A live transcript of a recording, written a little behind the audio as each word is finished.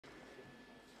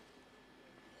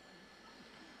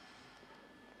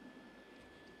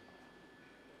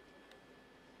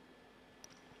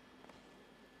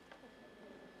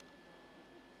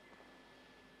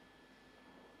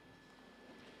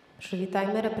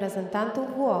Przywitajmy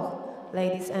reprezentantów Włoch.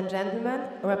 Ladies and gentlemen,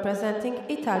 representing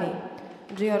Italy,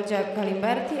 Giorgia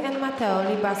Galimberti and Matteo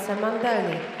Libasse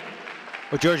Mandelli.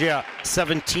 Well, Giorgia,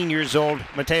 17 years old.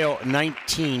 Matteo,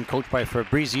 19, coached by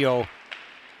Fabrizio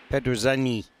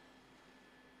Pedrozzani.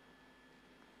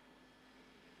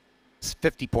 It's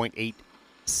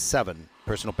 50.87,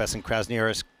 personal best in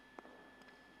Krasnoyarsk.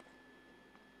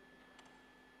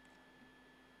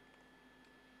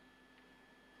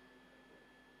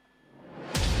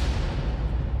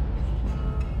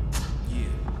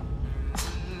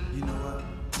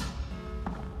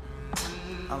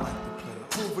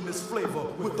 This flavor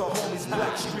with the homies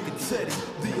Black Street and Teddy,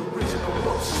 the original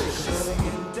rough shakers.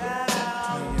 Get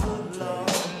down, good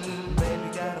lord, baby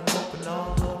got 'em open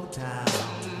all over town.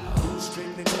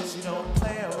 Strictly bitch, you don't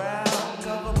play around,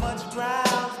 cover much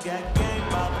ground, got game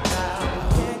by the town.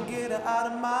 Can't get her out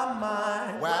of my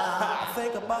mind. Wow, I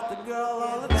think about the girl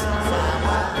all the time.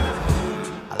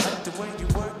 I like the way you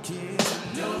work it,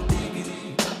 no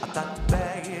diggity. I thought to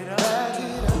bag it up.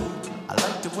 I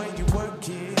like the way you work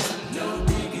it.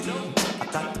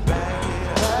 Got to bag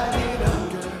it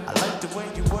up. I like the way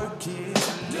you work it.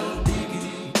 No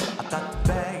diggity. I got to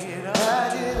bag it up.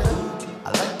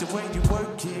 I like the way you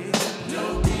work it.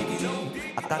 No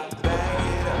diggity. I got to bag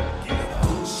it up.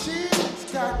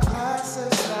 She's got class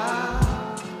and style.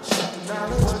 She's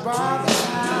knowledge by the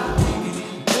time.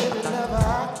 Baby never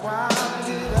act wild.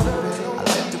 I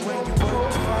like the way you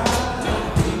work it. No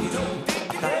diggity.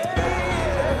 I got to bag it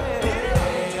up.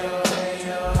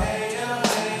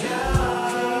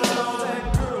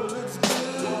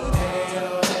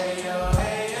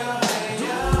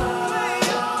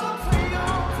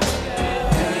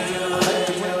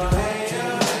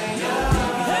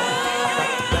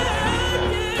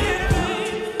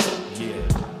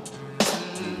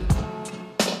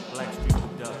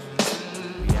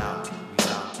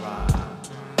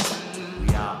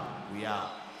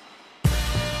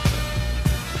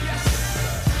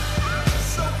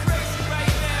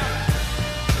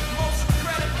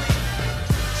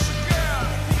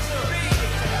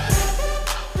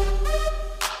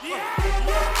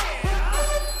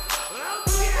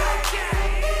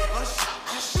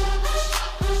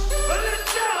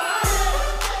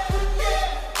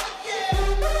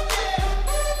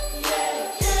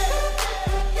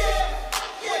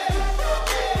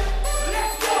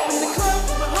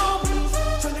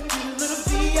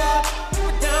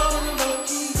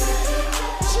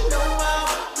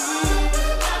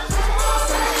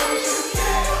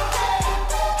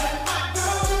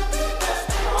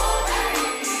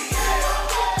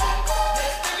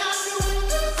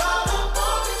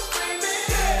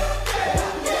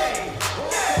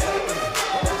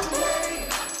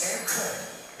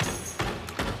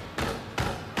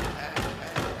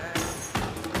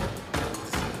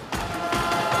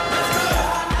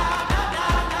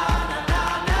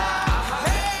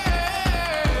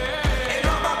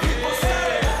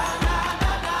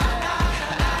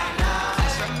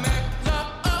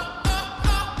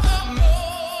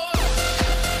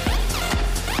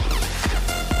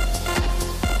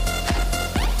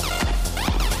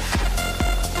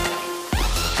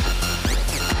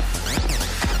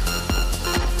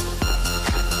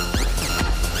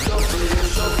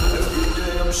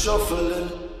 Shuffling.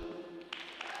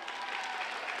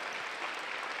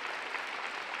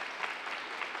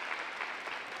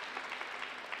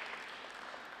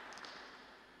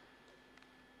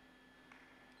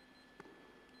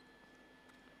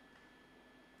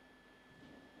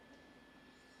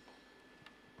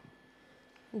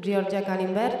 Giorgia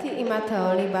Galimberti e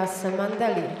Matteo Libasse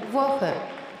Mandelli, Włochy.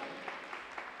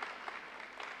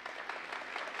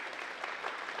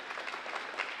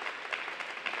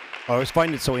 I always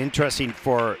find it so interesting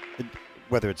for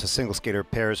whether it's a single skater,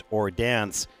 pairs, or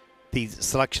dance, the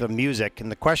selection of music.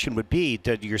 And the question would be,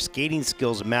 did your skating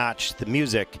skills match the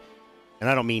music? And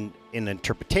I don't mean in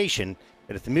interpretation,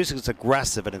 but if the music is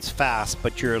aggressive and it's fast,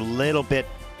 but you're a little bit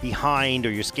behind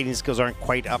or your skating skills aren't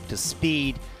quite up to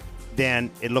speed, then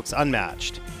it looks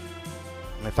unmatched.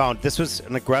 And I found this was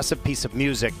an aggressive piece of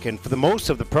music, and for the most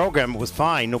of the program, it was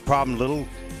fine, no problem.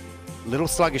 Little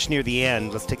sluggish near the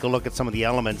end. Let's take a look at some of the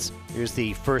elements. Here's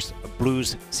the first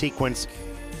blues sequence.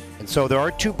 And so there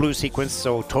are 2 blues sequences,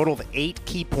 so a total of 8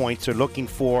 key points they're looking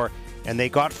for, and they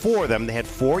got 4 of them. They had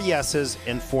 4 yeses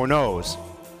and 4 nos.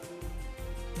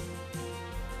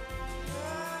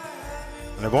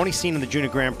 And I've only seen in the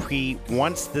Junior Grand Prix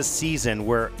once this season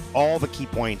where all the key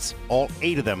points, all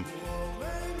 8 of them,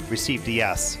 received a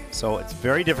yes. So it's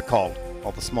very difficult,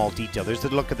 all the small detail. There's a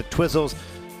look at the twizzles.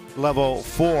 Level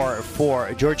 4 for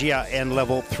Giorgia and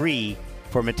level 3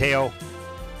 for Matteo.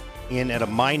 in at a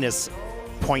minus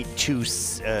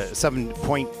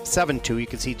 7.72. You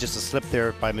can see just a slip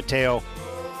there by Matteo.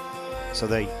 So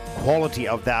the quality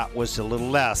of that was a little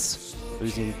less,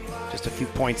 losing just a few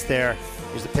points there.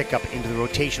 Here's the pickup into the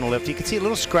rotational lift. You can see a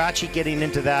little scratchy getting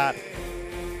into that.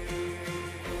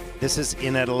 This is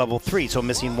in at a level 3, so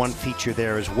missing one feature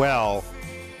there as well.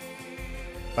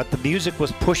 But the music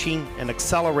was pushing and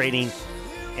accelerating,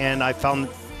 and I found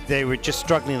they were just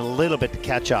struggling a little bit to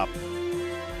catch up.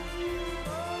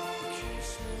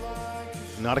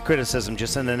 Not a criticism,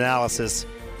 just an analysis,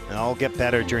 and I'll get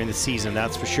better during the season,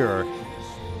 that's for sure.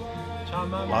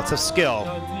 Lots of skill,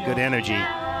 good energy.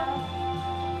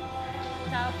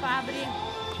 Ciao Fabri.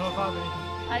 Ciao Fabri.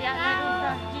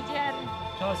 Arianna, GGR.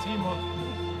 Ciao Simo.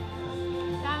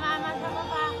 Ciao mamma, ciao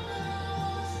papà.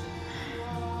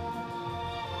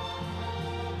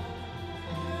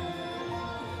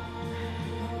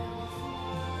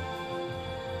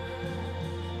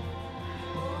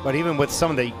 But even with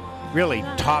some of the really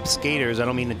top skaters, I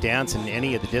don't mean to dance in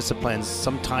any of the disciplines,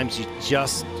 sometimes you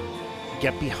just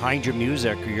get behind your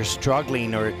music, or you're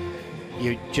struggling, or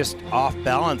you're just off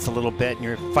balance a little bit, and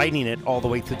you're fighting it all the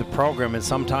way through the program, and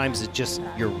sometimes it's just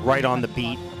you're right on the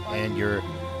beat and you're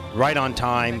right on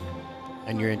time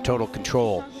and you're in total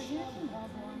control.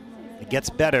 It gets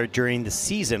better during the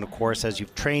season, of course, as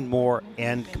you've trained more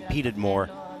and competed more.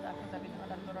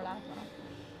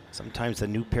 Sometimes the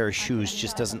new pair of shoes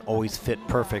just doesn't always fit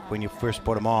perfect when you first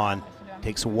put them on. It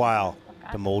takes a while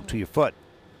to mold to your foot.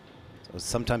 So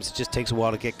sometimes it just takes a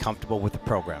while to get comfortable with the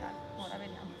program.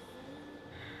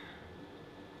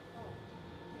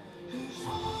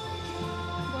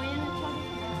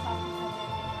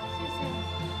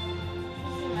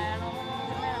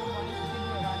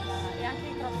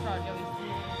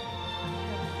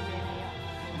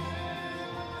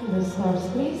 The scores,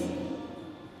 please.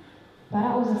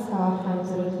 Para uzyskała w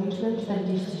tańcu rytmicznym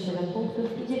 47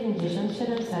 punktów i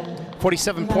 97 sekund.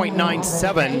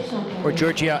 47.97 for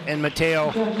Giorgia and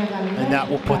Matteo, and that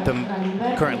will put them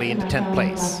currently into 10th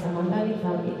place. MANDELLI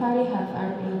from Italy have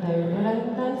earned in their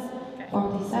relevant dance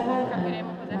 47 and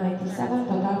 97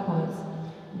 total points.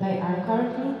 They are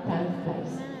currently 10th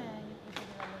place.